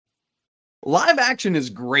Live action is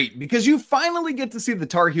great because you finally get to see the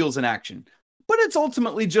Tar Heels in action, but it's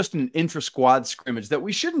ultimately just an intra-squad scrimmage that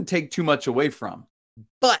we shouldn't take too much away from.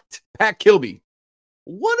 But, Pat Kilby,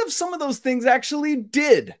 what if some of those things actually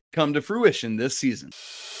did come to fruition this season?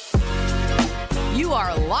 You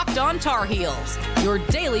are Locked On Tar Heels, your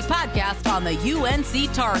daily podcast on the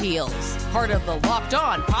UNC Tar Heels, part of the Locked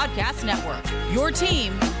On Podcast Network, your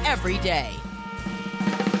team every day.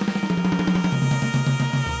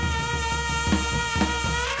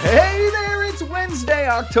 Hey there, it's Wednesday,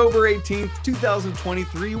 October 18th,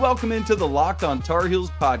 2023. Welcome into the Locked On Tar Heels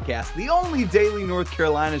podcast, the only daily North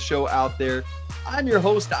Carolina show out there. I'm your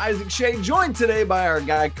host, Isaac Shea, joined today by our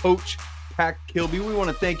guy, Coach Pat Kilby. We want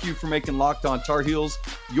to thank you for making Locked On Tar Heels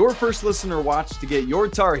your first listener watch to get your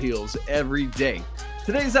Tar Heels every day.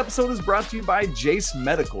 Today's episode is brought to you by Jace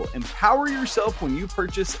Medical. Empower yourself when you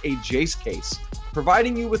purchase a Jace case,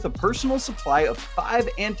 providing you with a personal supply of 5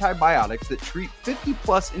 antibiotics that treat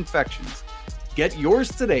 50-plus infections. Get yours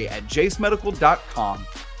today at jacemedical.com.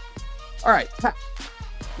 All right, Pat,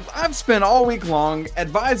 I've spent all week long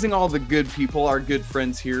advising all the good people, our good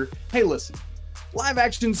friends here, hey, listen, live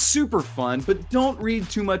action's super fun, but don't read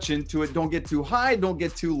too much into it. Don't get too high, don't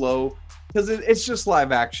get too low, because it's just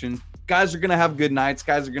live action. Guys are going to have good nights.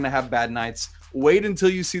 Guys are going to have bad nights. Wait until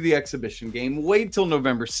you see the exhibition game. Wait till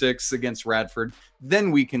November 6th against Radford.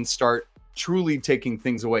 Then we can start truly taking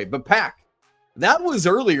things away. But Pack, that was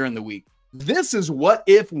earlier in the week. This is What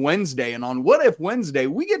If Wednesday. And on What If Wednesday,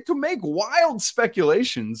 we get to make wild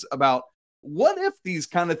speculations about what if these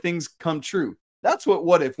kind of things come true. That's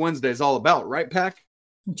what If Wednesday is all about, right, Pack?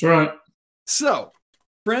 That's right. So,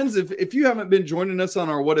 friends, if you haven't been joining us on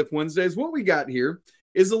our What If Wednesdays, what we got here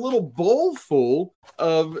is a little bowl full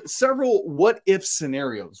of several what-if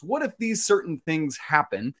scenarios. What if these certain things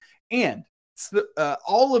happen? And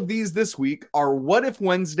all of these this week are What If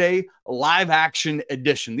Wednesday live action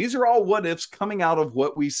edition. These are all what-ifs coming out of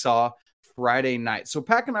what we saw Friday night. So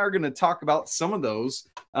Pack and I are going to talk about some of those.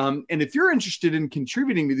 And if you're interested in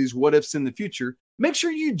contributing to these what-ifs in the future, make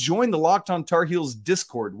sure you join the Locked On Tar Heels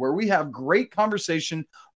Discord, where we have great conversation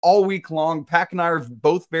all week long. Pack and I are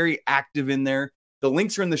both very active in there. The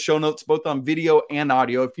links are in the show notes, both on video and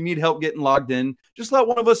audio. If you need help getting logged in, just let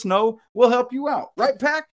one of us know. We'll help you out. Right,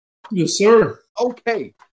 Pack? Yes, sir.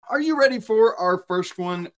 Okay. Are you ready for our first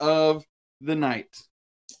one of the night?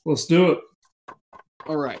 Let's do it.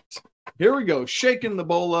 All right. Here we go. Shaking the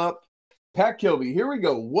bowl up. Pat Kilby, here we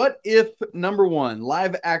go. What if number one,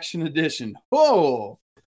 live action edition? Whoa.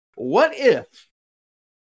 What if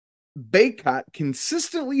Bacot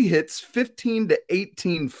consistently hits 15 to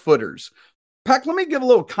 18 footers? Pack, let me give a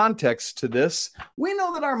little context to this. We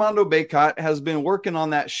know that Armando Bacot has been working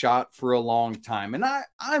on that shot for a long time, and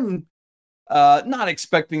I'm not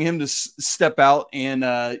expecting him to step out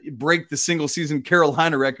and break the single-season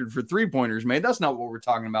Carolina record for three-pointers made. That's not what we're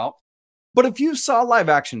talking about. But if you saw live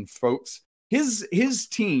action, folks, his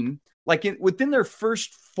team, within their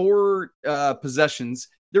first 4 possessions,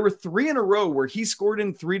 there were 3 in a row where he scored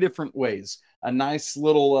in 3 different ways. A nice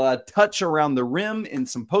little touch around the rim in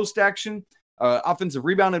some post action. Offensive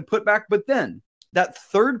rebound and putback. But then that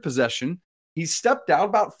third possession, he stepped out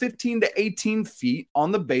about 15 to 18 feet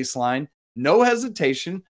on the baseline. No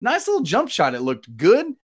hesitation. Nice little jump shot. It looked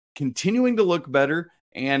good, continuing to look better.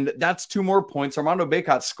 And that's 2 more points. Armando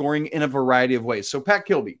Bacot scoring in a variety of ways. So Pat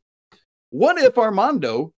Kilby, what if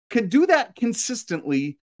Armando could do that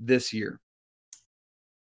consistently this year?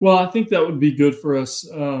 Well, I think that would be good for us.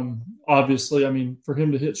 Obviously, I mean, for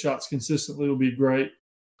him to hit shots consistently will be great.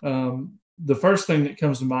 The first thing that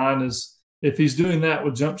comes to mind is if he's doing that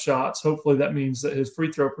with jump shots, hopefully that means that his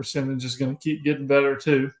free throw percentage is going to keep getting better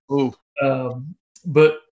too. Ooh.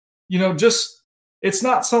 But, it's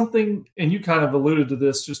not something, and you kind of alluded to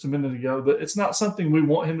this just a minute ago, but it's not something we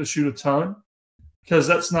want him to shoot a ton, because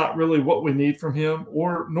that's not really what we need from him,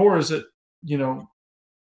 nor is it,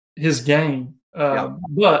 his game.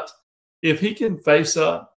 But if he can face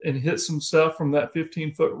up and hit some stuff from that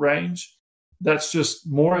 15-foot range, that's just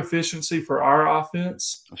more efficiency for our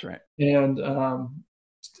offense. That's right. And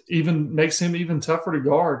even makes him even tougher to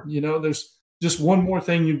guard. There's just one more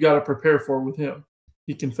thing you've got to prepare for with him.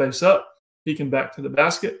 He can face up. He can back to the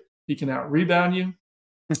basket. He can out-rebound you.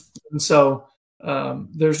 And so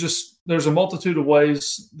there's a multitude of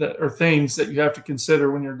ways that are things that you have to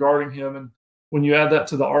consider when you're guarding him. And when you add that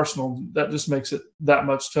to the arsenal, that just makes it that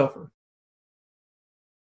much tougher.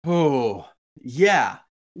 Oh, yeah.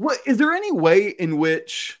 What is there any way in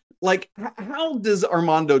which, how does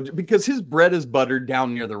Armando, because his bread is buttered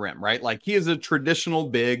down near the rim, right? He is a traditional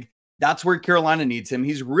big. That's where Carolina needs him.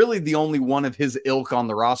 He's really the only one of his ilk on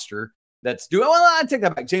the roster. that's doing. Well, I take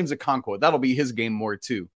that back. James Okonkwo, that'll be his game more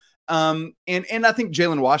too. And I think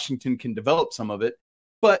Jalen Washington can develop some of it.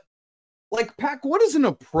 But like, Pac, what is an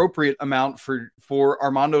appropriate amount for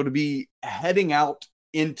Armando to be heading out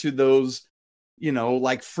into those,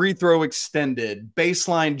 like free throw extended,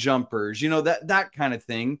 baseline jumpers, that kind of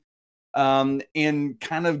thing, and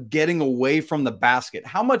kind of getting away from the basket?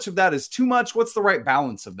 How much of that is too much? What's the right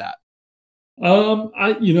balance of that?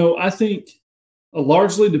 I think it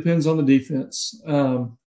largely depends on the defense.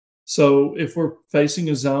 So if we're facing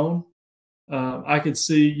a zone, I could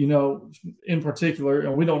see, in particular,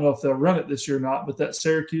 and we don't know if they'll run it this year or not, but that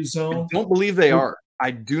Syracuse zone. I don't believe they are.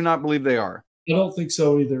 I do not believe they are. I don't think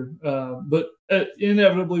so either. But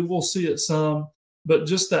inevitably we'll see it some. But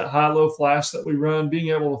just that high-low flash that we run, being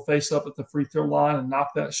able to face up at the free throw line and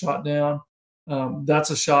knock that shot down,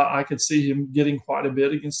 that's a shot I could see him getting quite a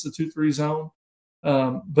bit against the 2-3 zone.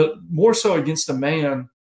 But more so against a man,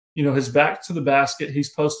 his back to the basket, he's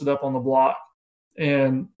posted up on the block.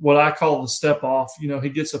 And what I call the step off, he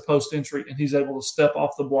gets a post entry and he's able to step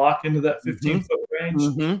off the block into that 15-foot range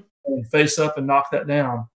and face up and knock that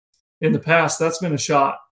down. In the past, that's been a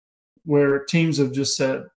shot where teams have just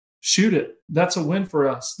said, shoot it. That's a win for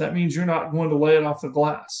us. That means you're not going to lay it off the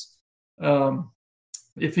glass.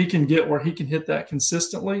 If he can get where he can hit that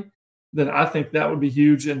consistently, then I think that would be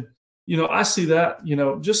huge. And, I see that,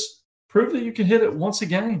 just prove that you can hit it once a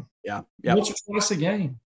game. Yeah. Once or twice a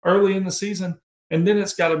game early in the season. And then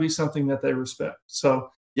it's got to be something that they respect. So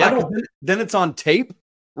then it's on tape,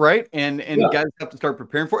 right? And guys have to start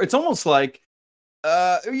preparing for it. It's almost like,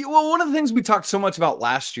 one of the things we talked so much about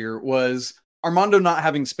last year was Armando not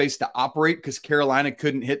having space to operate because Carolina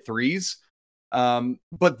couldn't hit threes.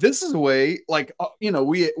 But this is a way, like,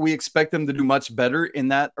 we expect them to do much better in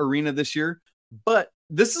that arena this year. But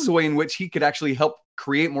this is a way in which he could actually help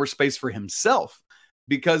create more space for himself.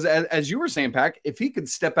 Because as you were saying, Pac, if he could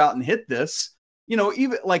step out and hit this,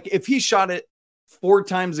 even like if he shot it 4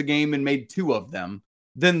 times a game and made 2 of them,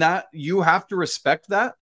 then that you have to respect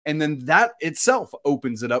that. And then that itself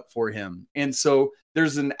opens it up for him. And so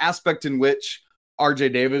there's an aspect in which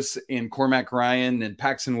RJ Davis and Cormac Ryan and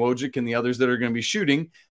Paxton Wojcik and the others that are going to be shooting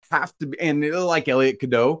have to be, and like Elliot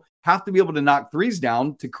Cadeau, have to be able to knock threes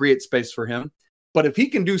down to create space for him. But if he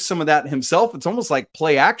can do some of that himself, it's almost like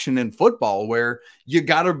play action in football where you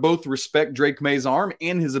got to both respect Drake May's arm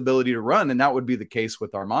and his ability to run. And that would be the case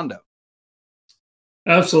with Armando.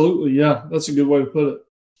 Absolutely. Yeah. That's a good way to put it.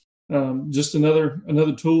 Just another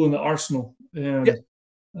tool in the arsenal, and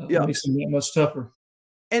makes him that much tougher.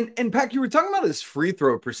 And Pac, you were talking about his free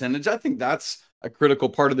throw percentage. I think that's a critical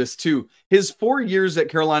part of this too. His 4 years at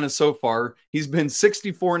Carolina so far, he's been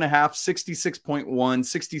 64.5, 66.1,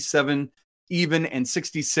 67 even, and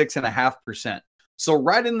 66.5%. So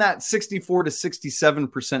right in that 64 to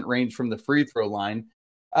 67% range from the free throw line.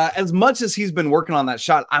 As much as he's been working on that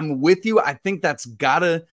shot, I'm with you. I think that's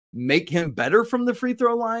gotta make him better from the free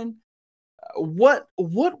throw line. What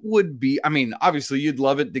would be, I mean, obviously you'd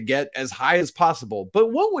love it to get as high as possible,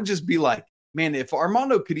 but what would just be like, man, if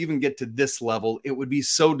Armando could even get to this level, it would be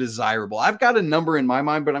so desirable. I've got a number in my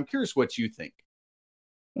mind, but I'm curious what you think.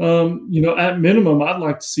 At minimum, I'd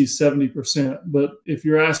like to see 70%, but if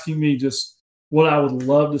you're asking me just what I would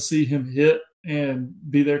love to see him hit and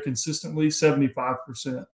be there consistently,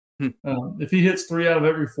 75%. If he hits 3 out of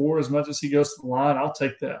every 4 as much as he goes to the line, I'll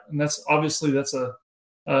take that. And that's a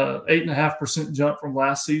 8.5% jump from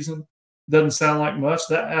last season. Doesn't sound like much.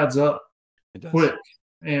 That adds up quick,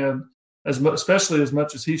 and especially as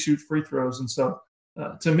much as he shoots free throws. And so,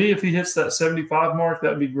 to me, if he hits that 75 mark,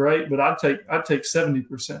 that'd be great. But I'd take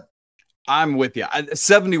 70%. I'm with you.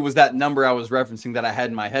 70 was that number I was referencing that I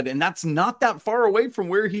had in my head, and that's not that far away from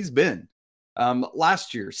where he's been.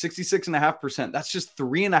 Last year, 66.5%. That's just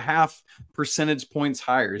 3.5 percentage points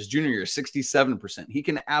higher. His junior year, 67%. He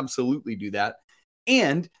can absolutely do that.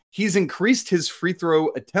 And he's increased his free throw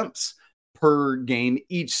attempts per game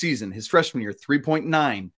each season. His freshman year,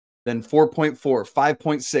 3.9, then 4.4,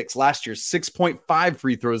 5.6. Last year, 6.5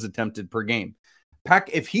 free throws attempted per game.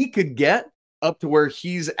 Pac, if he could get up to where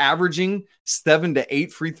he's averaging 7 to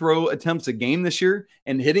 8 free throw attempts a game this year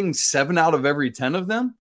and hitting 7 out of every 10 of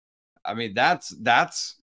them, I mean, that's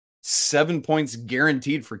 7 points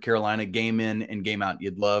guaranteed for Carolina game in and game out.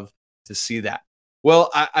 You'd love to see that.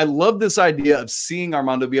 Well, I love this idea of seeing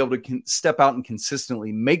Armando be able to step out and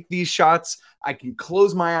consistently make these shots. I can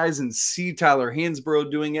close my eyes and see Tyler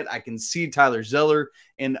Hansbrough doing it. I can see Tyler Zeller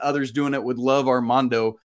and others doing it. Would love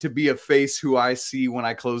Armando to be a face who I see when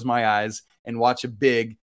I close my eyes and watch a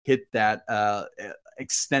big hit that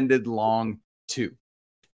extended long 2.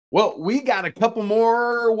 Well, we got a couple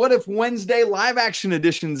more What If Wednesday live action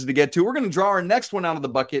editions to get to. We're going to draw our next one out of the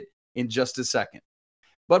bucket in just a second.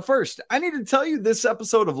 But first, I need to tell you this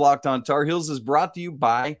episode of Locked On Tar Heels is brought to you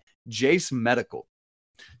by Jace Medical.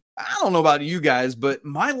 I don't know about you guys, but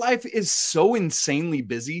my life is so insanely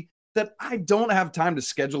busy that I don't have time to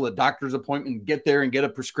schedule a doctor's appointment, get there and get a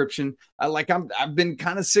prescription. I've been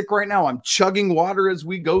kind of sick right now. I'm chugging water as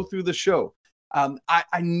we go through the show. I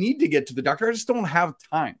need to get to the doctor. I just don't have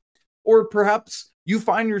time. Or perhaps you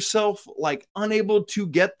find yourself unable to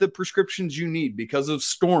get the prescriptions you need because of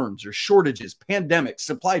storms or shortages, pandemics,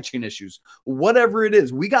 supply chain issues, whatever it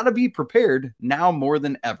is. We got to be prepared now more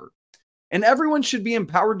than ever. And everyone should be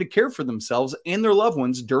empowered to care for themselves and their loved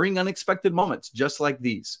ones during unexpected moments just like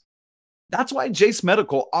these. That's why Jace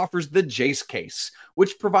Medical offers the Jace Case,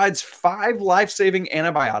 which provides 5 life-saving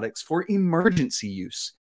antibiotics for emergency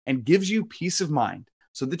use and gives you peace of mind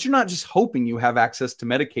so that you're not just hoping you have access to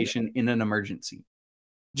medication in an emergency.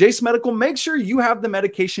 Jace Medical makes sure you have the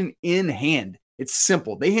medication in hand. It's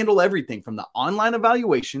simple. They handle everything from the online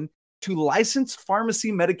evaluation to licensed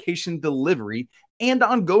pharmacy medication delivery and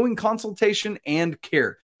ongoing consultation and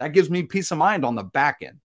care. That gives me peace of mind on the back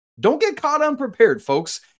end. Don't get caught unprepared,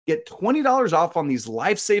 folks. Get $20 off on these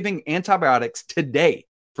life-saving antibiotics today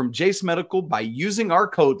from Jace Medical by using our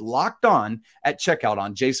code LOCKEDON at checkout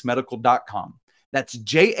on jacemedical.com. That's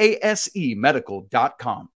JASE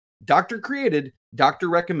medical.com. Doctor created, doctor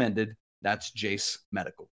recommended. That's Jace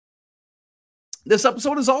Medical. This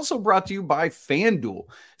episode is also brought to you by FanDuel.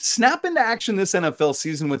 Snap into action this NFL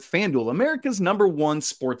season with FanDuel, America's #1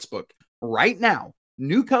 sportsbook. Right now,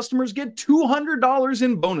 new customers get $200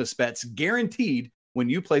 in bonus bets guaranteed when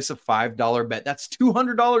you place a $5 bet. That's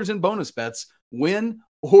 $200 in bonus bets, win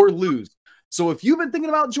or lose. So if you've been thinking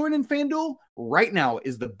about joining FanDuel, right now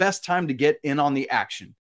is the best time to get in on the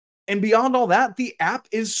action. And beyond all that, the app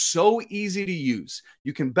is so easy to use.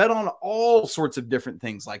 You can bet on all sorts of different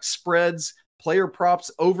things like spreads, player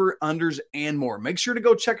props, over, unders, and more. Make sure to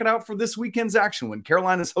go check it out for this weekend's action when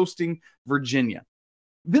Carolina's hosting Virginia.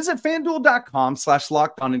 Visit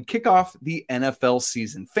FanDuel.com/lockedon and kick off the NFL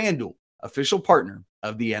season. FanDuel, official partner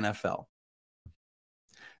of the NFL.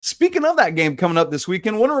 Speaking of that game coming up this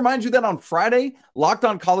weekend, I want to remind you that on Friday, Locked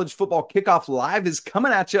On College Football Kickoff Live is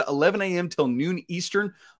coming at you 11 a.m. till noon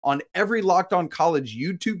Eastern on every Locked On College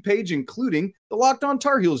YouTube page, including the Locked On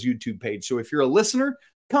Tar Heels YouTube page. So if you're a listener,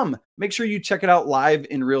 come, make sure you check it out live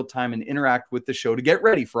in real time and interact with the show to get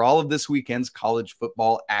ready for all of this weekend's college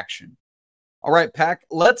football action. All right, Pack,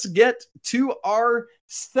 let's get to our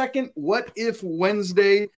second What If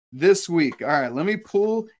Wednesday this week. All right, let me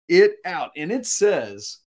pull it out. And it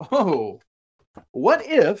says, what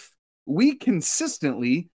if we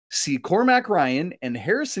consistently see Cormac Ryan and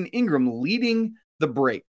Harrison Ingram leading the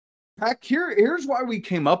break? Pack, here's why we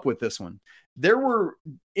came up with this one. There were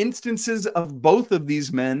instances of both of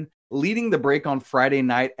these men leading the break on Friday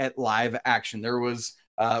night at live action. There was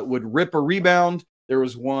would rip a rebound. There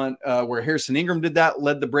was one where Harrison Ingram did that,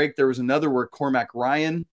 led the break. There was another where Cormac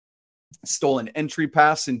Ryan stole an entry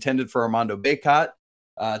pass intended for Armando Bacot,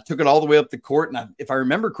 took it all the way up the court, and if I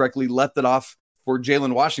remember correctly, left it off for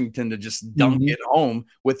Jalen Washington to just dunk it home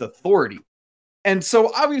with authority. And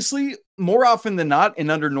so obviously, more often than not,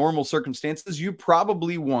 and under normal circumstances, you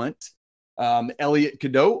probably want Elliot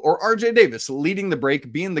Cadeau or RJ Davis leading the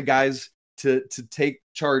break, being the guys to take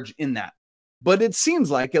charge in that. But it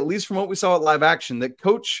seems like, at least from what we saw at live action, that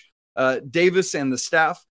Coach Davis and the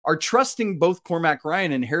staff are trusting both Cormac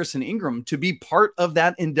Ryan and Harrison Ingram to be part of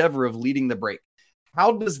that endeavor of leading the break.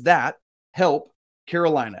 How does that help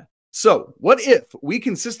Carolina? So what if we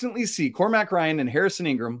consistently see Cormac Ryan and Harrison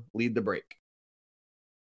Ingram lead the break?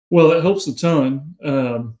 Well, it helps a ton.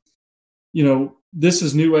 This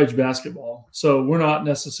is new age basketball. So we're not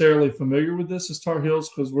necessarily familiar with this as Tar Heels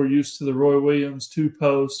because we're used to the Roy Williams 2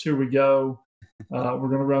 post. Here we go. We're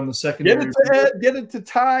going to run the secondary. Get it to Ed, get it to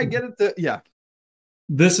Ty, get it to, yeah.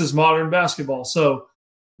 This is modern basketball. So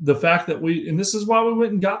the fact that and this is why we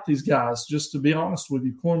went and got these guys, just to be honest with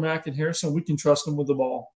you, Cormac and Harrison, we can trust them with the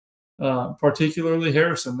ball. Particularly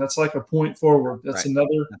Harrison. That's like a point forward. That's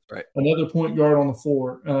right. Another point guard on the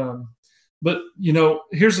floor. But,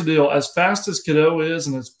 here's the deal. As fast as Cadeau is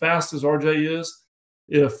and as fast as RJ is,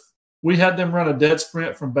 if we had them run a dead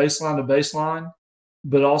sprint from baseline to baseline,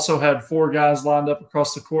 but also had 4 guys lined up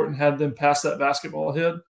across the court and had them pass that basketball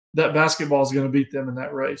ahead, that basketball is going to beat them in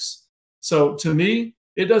that race. So to me,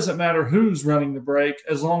 it doesn't matter who's running the break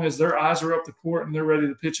as long as their eyes are up the court and they're ready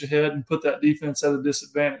to pitch ahead and put that defense at a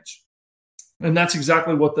disadvantage. And that's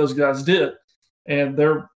exactly what those guys did. And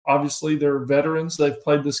they're veterans. They've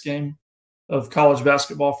played this game of college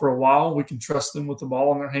basketball for a while. We can trust them with the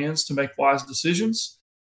ball in their hands to make wise decisions.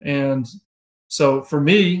 And so for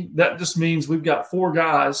me, that just means we've got 4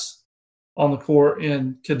 guys on the court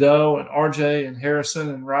in Cadeau and RJ and Harrison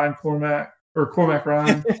and Cormac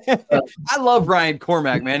Ryan. I love Ryan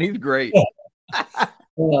Cormac, man. He's great.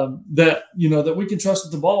 That we can trust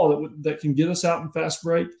with the ball that can get us out in fast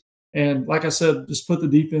break. And like I said, just put the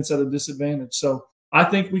defense at a disadvantage. So I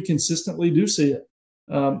think we consistently do see it.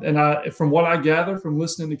 And from what I gather from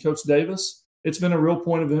listening to Coach Davis, it's been a real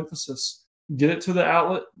point of emphasis. Get it to the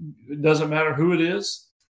outlet. It doesn't matter who it is.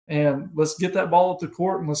 And let's get that ball up the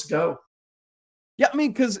court and let's go. Yeah, I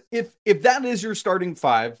mean, because if that is your starting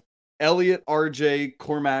 5, Elliott, RJ,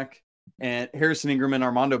 Cormac, and Harrison Ingram and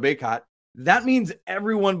Armando Bacot, that means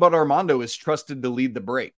everyone but Armando is trusted to lead the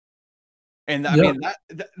break. And I mean,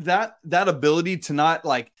 that ability to not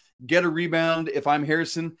like get a rebound. If I'm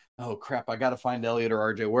Harrison, oh crap, I got to find Elliott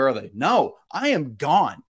or RJ. Where are they? No, I am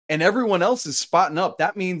gone. And everyone else is spotting up.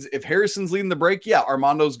 That means if Harrison's leading the break, yeah,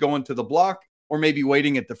 Armando's going to the block or maybe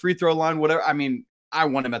waiting at the free throw line, whatever. I mean, I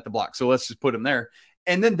want him at the block, so let's just put him there.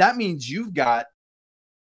 And then that means you've got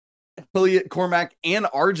Elliott, Cormac, and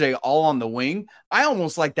RJ all on the wing. I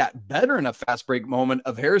almost like that better in a fast break moment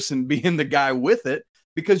of Harrison being the guy with it,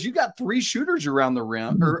 because you got 3 shooters around the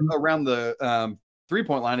rim or around the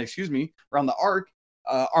 3-point line, around the arc.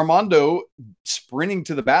 Armando sprinting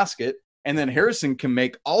to the basket, and then Harrison can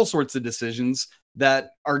make all sorts of decisions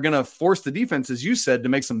that are going to force the defense, as you said, to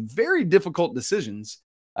make some very difficult decisions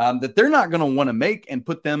that they're not going to want to make and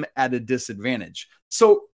put them at a disadvantage.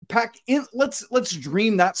 So pack in, let's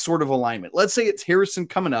dream that sort of alignment. Let's say it's Harrison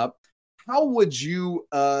coming up. How would you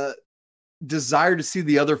desire to see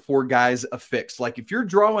the other 4 guys affixed? Like if you're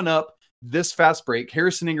drawing up this fast break,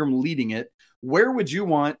 Harrison Ingram leading it, where would you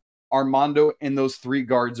want Armando and those 3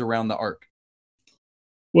 guards around the arc?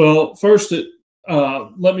 Well, first,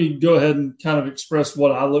 let me go ahead and kind of express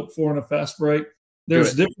what I look for in a fast break.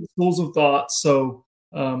 There's different schools of thought. So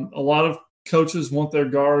a lot of coaches want their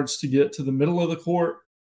guards to get to the middle of the court,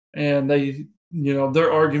 and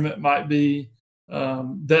their argument might be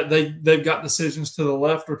that they've got decisions to the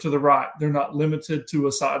left or to the right. They're not limited to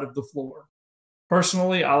a side of the floor.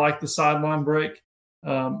 Personally, I like the sideline break.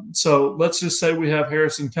 So let's just say we have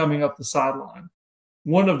Harrison coming up the sideline.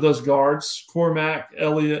 One of those guards, Cormac,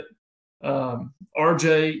 Elliott,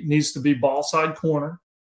 RJ, needs to be ball side corner.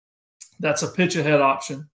 That's a pitch ahead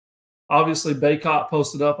option. Obviously, Bacot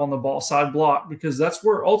posted up on the ball side block because that's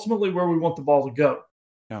ultimately where we want the ball to go.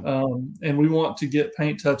 Yeah. And we want to get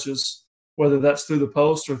paint touches, whether that's through the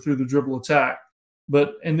post or through the dribble attack.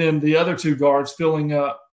 And then the other 2 guards filling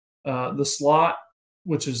up the slot,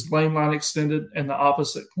 which is lane line extended, and the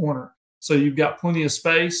opposite corner. So you've got plenty of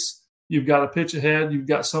space. You've got a pitch ahead. You've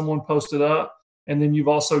got someone posted up. And then you've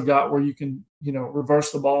also got where you can,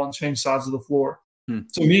 reverse the ball and change sides of the floor.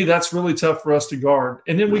 To me, that's really tough for us to guard.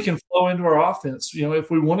 And then we can flow into our offense. If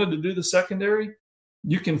we wanted to do the secondary,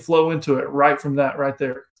 you can flow into it right from that right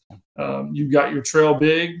there. You've got your trail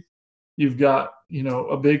big. You've got,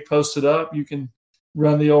 a big posted up. You can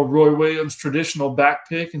run the old Roy Williams traditional back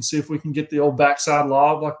pick and see if we can get the old backside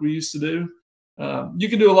lob like we used to do. You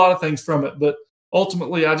can do a lot of things from it, but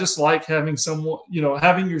ultimately I just like having someone,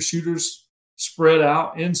 having your shooters spread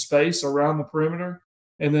out in space around the perimeter,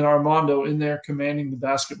 and then Armando in there commanding the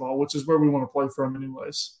basketball, which is where we want to play from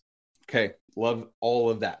anyways. Okay, love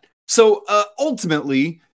all of that. So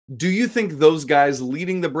ultimately, do you think those guys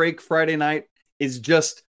leading the break Friday night is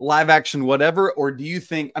just live action whatever? Or do you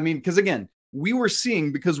think, because again, we were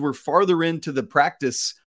seeing, because we're farther into the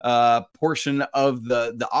practice portion of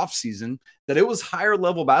the off season, that it was higher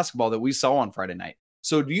level basketball that we saw on Friday night.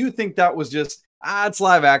 So do you think that was just, it's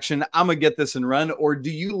live action, I'm going to get this and run? Or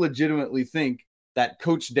do you legitimately think that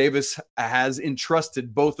Coach Davis has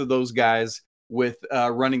entrusted both of those guys with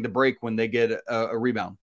running the break when they get a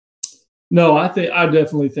rebound? No, I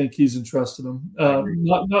definitely think he's entrusted them.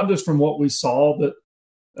 Not just from what we saw, but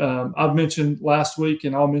I've mentioned last week,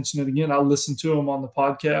 and I'll mention it again. I listened to him on the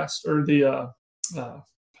podcast, or the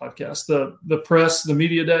press, the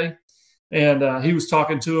media day, and he was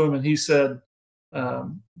talking to him, and he said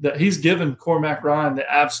that he's given Cormac Ryan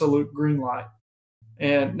the absolute green light.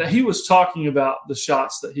 And he was talking about the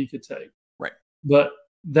shots that he could take. Right. But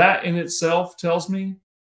that in itself tells me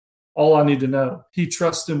all I need to know. He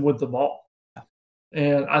trusts him with the ball. Yeah.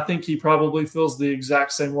 And I think he probably feels the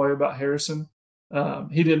exact same way about Harrison.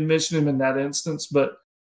 He didn't mention him in that instance, but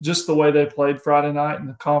just the way they played Friday night and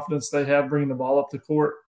the confidence they have bringing the ball up the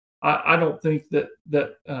court, I don't think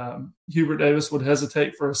that Hubert Davis would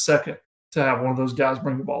hesitate for a second to have one of those guys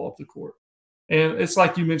bring the ball up the court. And it's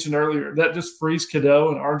like you mentioned earlier, that just frees Cadeau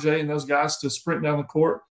and RJ and those guys to sprint down the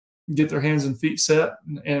court, get their hands and feet set,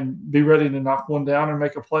 and be ready to knock one down and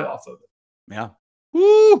make a play off of it. Yeah.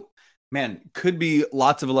 Woo! Man, could be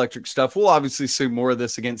lots of electric stuff. We'll obviously see more of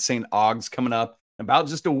this against St. Augs coming up. About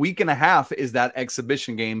just a week and a half is that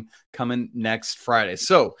exhibition game coming next Friday.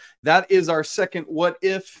 So that is our second what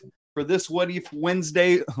if for this What If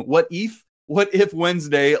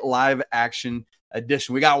Wednesday live action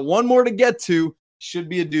edition. We got one more to get to. Should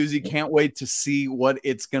be a doozy. Can't wait to see what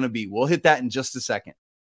it's going to be. We'll hit that in just a second.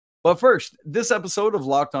 But first, this episode of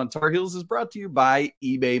Locked on Tar Heels is brought to you by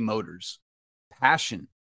eBay Motors. Passion,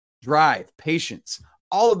 drive, patience.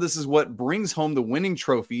 All of this is what brings home the winning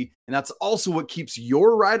trophy, and that's also what keeps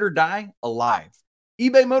your ride or die alive.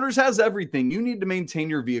 eBay Motors has everything you need to maintain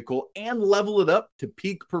your vehicle and level it up to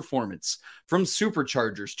peak performance. From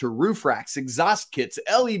superchargers to roof racks, exhaust kits,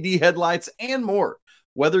 LED headlights, and more.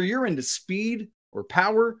 Whether you're into speed or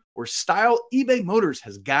power or style, eBay Motors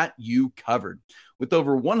has got you covered. With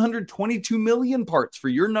over 122 million parts for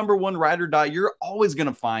your number one ride or die, you're always going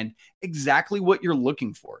to find exactly what you're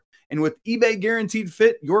looking for. And with eBay Guaranteed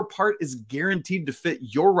Fit, your part is guaranteed to fit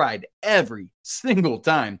your ride every single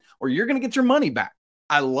time, or you're going to get your money back.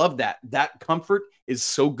 I love that. That comfort is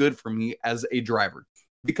so good for me as a driver.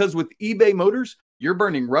 Because with eBay Motors, you're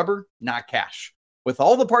burning rubber, not cash. With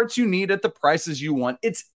all the parts you need at the prices you want,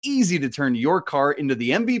 it's easy to turn your car into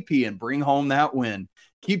the MVP and bring home that win.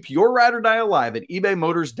 Keep your ride or die alive at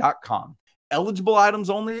ebaymotors.com. Eligible items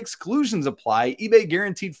only, exclusions apply. eBay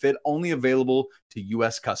Guaranteed Fit only available to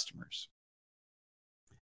U.S. customers.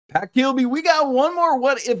 Pat Kilby, we got one more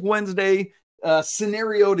What If Wednesday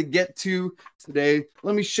scenario to get to today.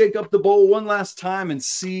 Let me shake up the bowl one last time and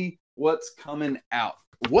see what's coming out.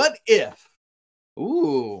 What if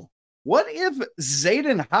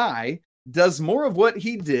Zayden High does more of what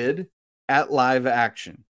he did at live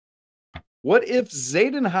action? What if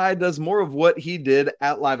Zayden High does more of what he did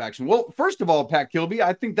at live action? Well, first of all, Pat Kilby,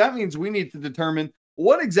 I think that means we need to determine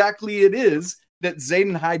what exactly it is that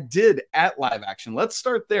Zayden High did at live action. Let's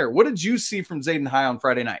start there. What did you see from Zayden High on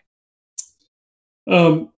Friday night?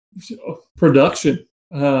 Production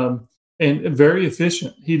and very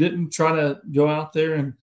efficient. He didn't try to go out there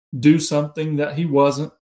and do something that he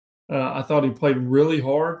wasn't. I thought he played really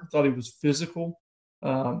hard. I thought he was physical.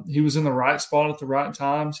 He was in the right spot at the right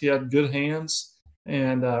times. He had good hands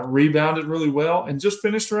and rebounded really well and just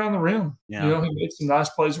finished around the rim. Yeah. He made some nice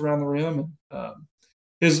plays around the rim. And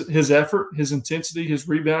his effort, his intensity, his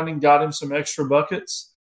rebounding got him some extra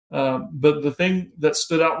buckets. But the thing that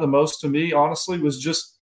stood out the most to me, honestly, was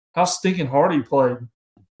just how stinking hard he played.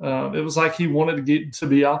 It was like he wanted to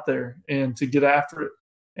be out there and to get after it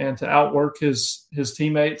and to outwork his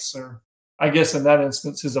teammates, or I guess in that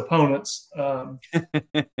instance, his opponents. But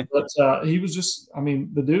he was just,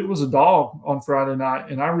 the dude was a dog on Friday night,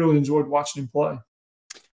 and I really enjoyed watching him play.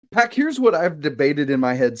 Pack, here's what I've debated in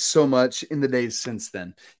my head so much in the days since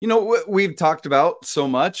then. We've talked about so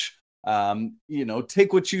much.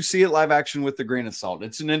 Take what you see at live action with a grain of salt.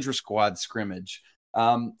 It's an intra-squad scrimmage.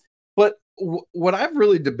 But what I've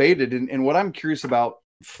really debated and what I'm curious about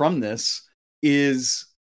from this is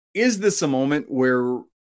this a moment where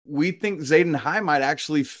we think Zayden High might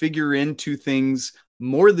actually figure into things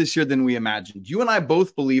more this year than we imagined? You and I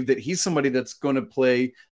both believe that he's somebody that's going to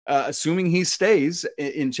play, assuming he stays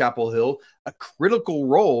in Chapel Hill, a critical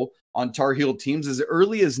role on Tar Heel teams as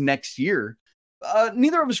early as next year.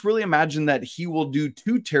 Neither of us really imagine that he will do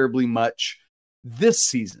too terribly much this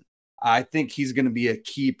season. I think he's going to be a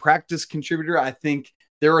key practice contributor. I think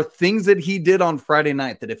there are things that he did on Friday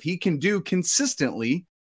night that if he can do consistently,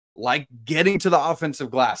 like getting to the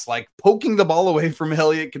offensive glass, like poking the ball away from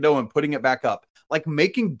Elliot Cadeau and putting it back up, like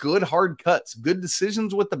making good hard cuts, good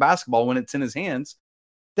decisions with the basketball when it's in his hands,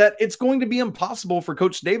 that it's going to be impossible for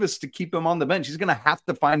Coach Davis to keep him on the bench. He's going to have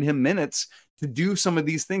to find him minutes to do some of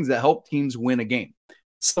these things that help teams win a game.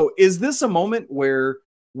 So is this a moment where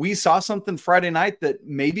we saw something Friday night that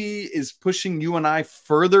maybe is pushing you and I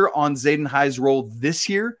further on Zayden High's role this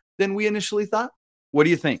year than we initially thought? What do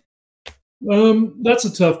you think? That's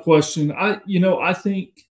a tough question. I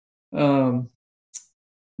think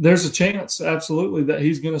there's a chance, absolutely, that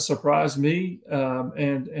he's going to surprise me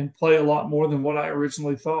and play a lot more than what I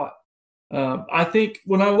originally thought. I think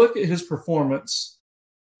when I look at his performance,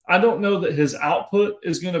 I don't know that his output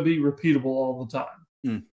is going to be repeatable all the time.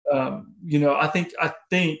 I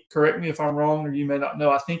think, correct me if I'm wrong, or you may not know,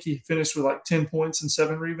 I think he finished with like 10 points and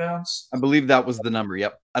 7 rebounds. I believe that was the number.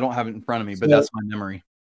 Yep. I don't have it in front of me, but that's my memory.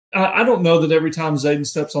 I don't know that every time Zayden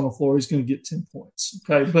steps on the floor, he's going to get 10 points.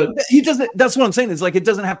 Okay. But he doesn't, that's what I'm saying. Is like, it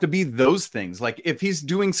doesn't have to be those things. Like if he's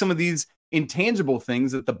doing some of these intangible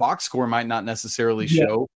things that the box score might not necessarily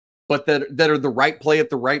show, but that are the right play at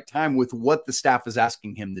the right time with what the staff is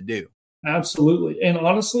asking him to do. Absolutely. And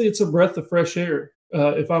honestly, it's a breath of fresh air.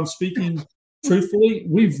 If I'm speaking truthfully,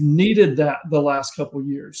 we've needed that the last couple of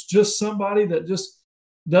years. Just somebody that just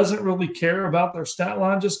doesn't really care about their stat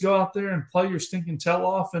line. Just go out there and play your stinking tail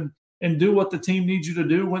off and do what the team needs you to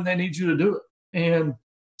do when they need you to do it. And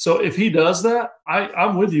so if he does that,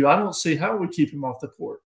 I'm with you. I don't see how we keep him off the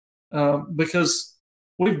court because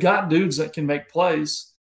we've got dudes that can make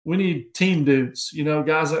plays. We need team dudes,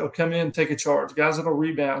 guys that will come in, take a charge, guys that will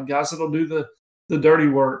rebound, guys that will do the dirty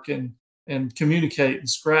work and communicate and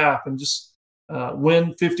scrap and just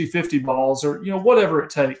win 50-50 balls or, whatever it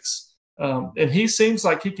takes. And he seems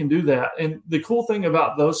like he can do that. And the cool thing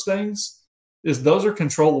about those things is those are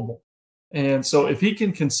controllable. And so if he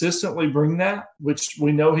can consistently bring that, which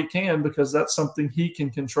we know he can because that's something he can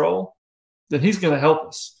control, then he's going to help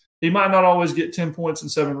us. He might not always get 10 points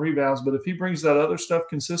and 7 rebounds, but if he brings that other stuff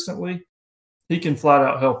consistently, he can flat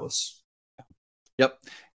out help us. Yep.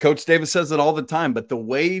 Coach Davis says it all the time, but the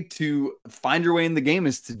way to find your way in the game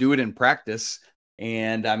is to do it in practice.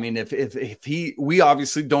 And I mean, we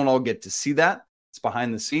obviously don't all get to see that. It's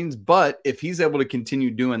behind the scenes, but if he's able to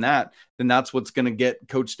continue doing that, then that's what's going to get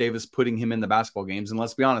Coach Davis putting him in the basketball games. And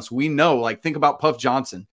let's be honest, we know, think about Puff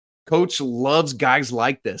Johnson. Coach loves guys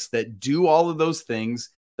like this that do all of those things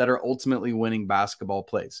that are ultimately winning basketball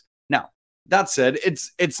plays. Now, that said,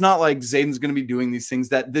 it's not like Zayden's going to be doing these things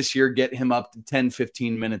that this year get him up to 10,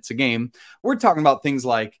 15 minutes a game. We're talking about things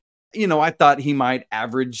like, I thought he might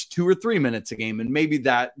average 2 or 3 minutes a game, and maybe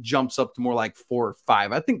that jumps up to more like 4 or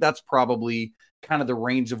 5. I think that's probably kind of the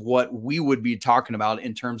range of what we would be talking about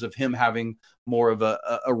in terms of him having more of a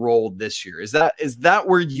role this year. Is that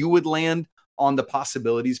where you would land on the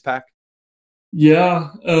possibilities, Pack? Yeah,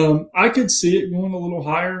 I could see it going a little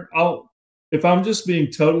higher. If I'm just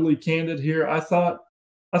being totally candid here, I thought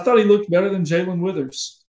he looked better than Jalen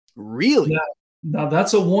Withers. Really? Now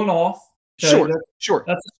that's a one-off. Okay? Sure.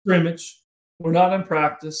 That's a scrimmage. We're not in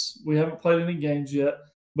practice. We haven't played any games yet.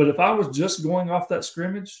 But if I was just going off that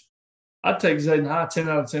scrimmage, I'd take Zayden High 10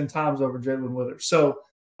 out of 10 times over Jalen Withers. So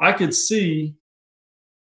I could see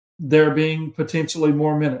there being potentially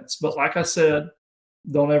more minutes. But like I said,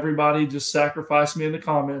 don't everybody just sacrifice me in the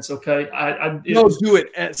comments, okay? Do it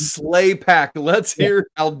at Slay Pack. Let's hear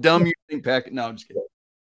how dumb you think, Pack. No, I'm just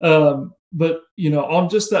kidding. But on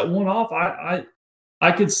just that one off,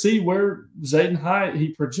 I could see where Zayden High, he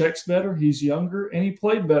projects better, he's younger, and he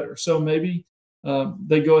played better. So maybe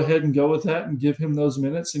they go ahead and go with that and give him those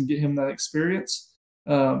minutes and get him that experience.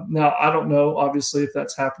 Now, I don't know, obviously, if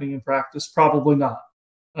that's happening in practice. Probably not.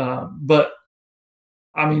 But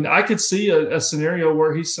I mean, I could see a scenario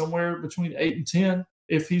where he's somewhere between 8 and 10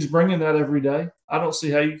 if he's bringing that every day. I don't see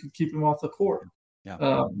how you could keep him off the court.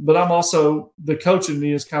 Yeah. But I'm also, the coach in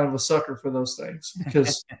me is kind of a sucker for those things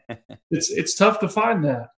because it's tough to find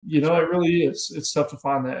that. It really is. It's tough to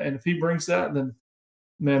find that. And if he brings that, then,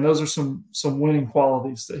 man, those are some winning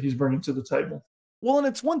qualities that he's bringing to the table. Well, and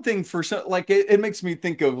it's one thing for it makes me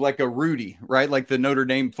think of like a Rudy, right? Like the Notre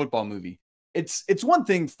Dame football movie. It's one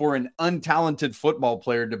thing for an untalented football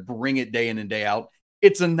player to bring it day in and day out.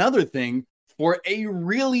 It's another thing for a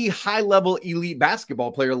really high-level elite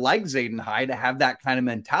basketball player like Zayden High to have that kind of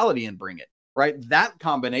mentality and bring it, right? That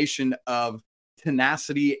combination of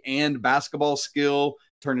tenacity and basketball skill,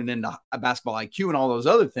 turn it into a basketball IQ and all those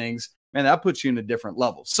other things, man, that puts you in a different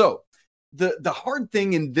level. So the hard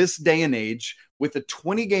thing in this day and age with a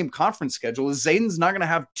 20-game conference schedule is Zayden's not going to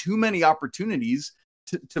have too many opportunities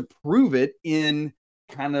to prove it in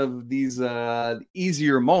kind of these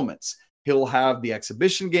easier moments. He'll have the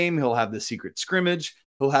exhibition game. He'll have the secret scrimmage.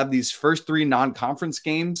 He'll have these first 3 non-conference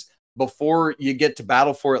games before you get to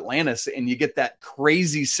battle for Atlantis and you get that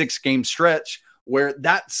crazy 6-game stretch where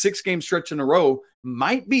that 6-game stretch in a row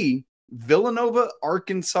might be Villanova,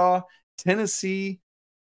 Arkansas, Tennessee,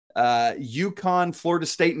 UConn, Florida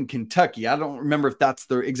State, and Kentucky. I don't remember if that's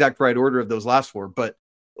the exact right order of those last 4, but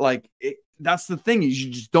that's the thing is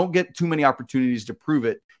you just don't get too many opportunities to prove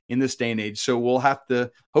it in this day and age. So we'll have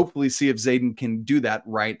to hopefully see if Zayden can do that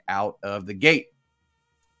right out of the gate.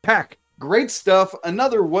 Pack, great stuff.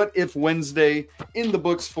 Another What If Wednesday in the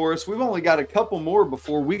books for us. We've only got a couple more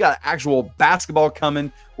before we got actual basketball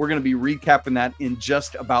coming. We're going to be recapping that in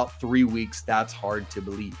just about 3 weeks. That's hard to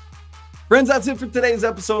believe. Friends, that's it for today's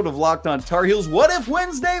episode of Locked On Tar Heels What If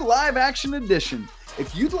Wednesday live action edition.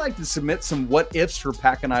 If you'd like to submit some what ifs for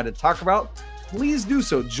Pack and I to talk about, please do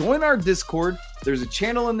so. Join our Discord. There's a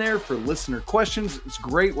channel in there for listener questions. It's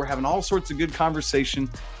great. We're having all sorts of good conversation.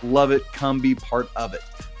 Love it. Come be part of it.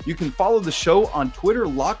 You can follow the show on Twitter,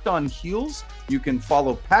 Locked On Heels. You can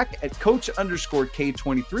follow Pack at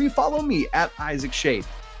Coach_K23. Follow me at Isaac Shade.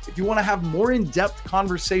 If you want to have more in-depth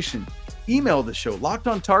conversation, email the show,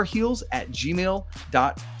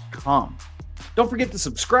 lockedontarheels@gmail.com. Don't forget to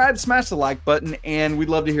subscribe, smash the like button, and we'd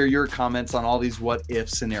love to hear your comments on all these what-if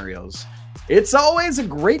scenarios. It's always a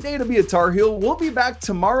great day to be a Tar Heel. We'll be back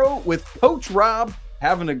tomorrow with Coach Rob,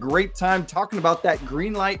 having a great time talking about that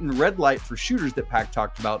green light and red light for shooters that Pac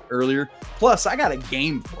talked about earlier. Plus, I got a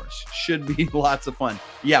game for us. Should be lots of fun.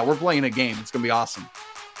 Yeah, we're playing a game. It's going to be awesome.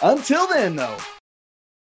 Until then, though,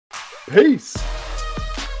 peace.